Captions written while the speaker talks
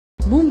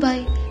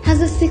Mumbai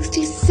has a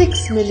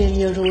 66 million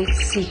year old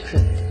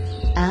secret,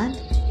 and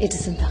it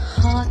is in the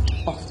heart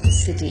of the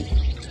city.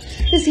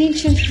 This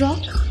ancient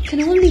rock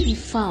can only be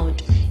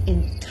found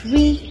in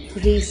 3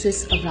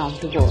 places around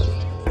the world: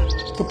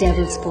 the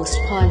Devil's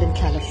Postpile in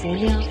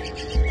California,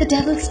 the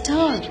Devil's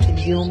Tower in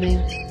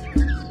Wyoming,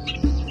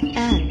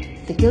 and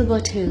the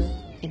Gilbert Hill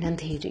in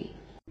Andheri.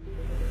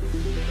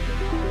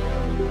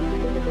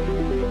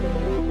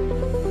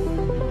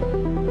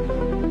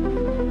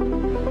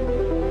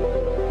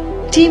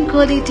 Team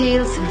Curly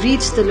Tails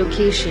reached the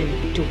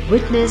location to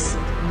witness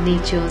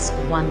nature's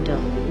wonder,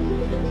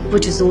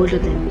 which is older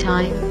than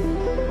time,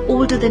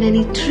 older than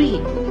any tree,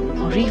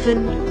 or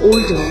even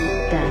older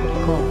than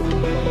God.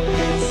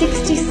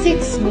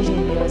 66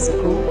 million years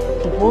ago,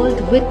 the world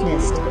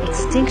witnessed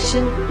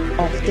extinction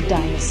of the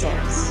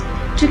dinosaurs,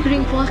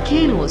 triggering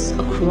volcanoes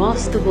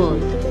across the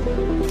world.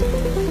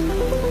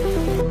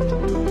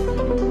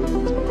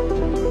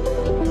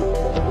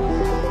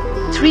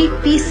 Three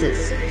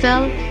pieces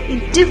fell in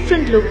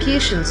different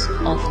locations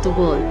of the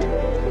world.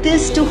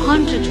 This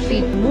 200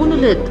 feet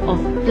monolith of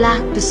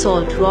black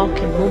basalt rock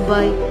in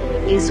Mumbai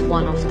is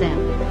one of them.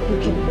 You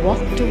can walk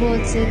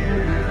towards it,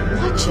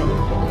 watch it,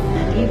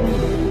 and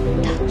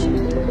even touch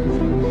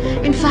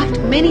it. In fact,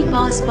 many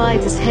pass by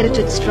this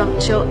heritage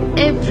structure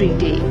every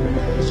day,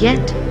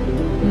 yet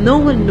no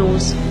one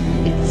knows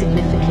its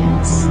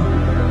significance.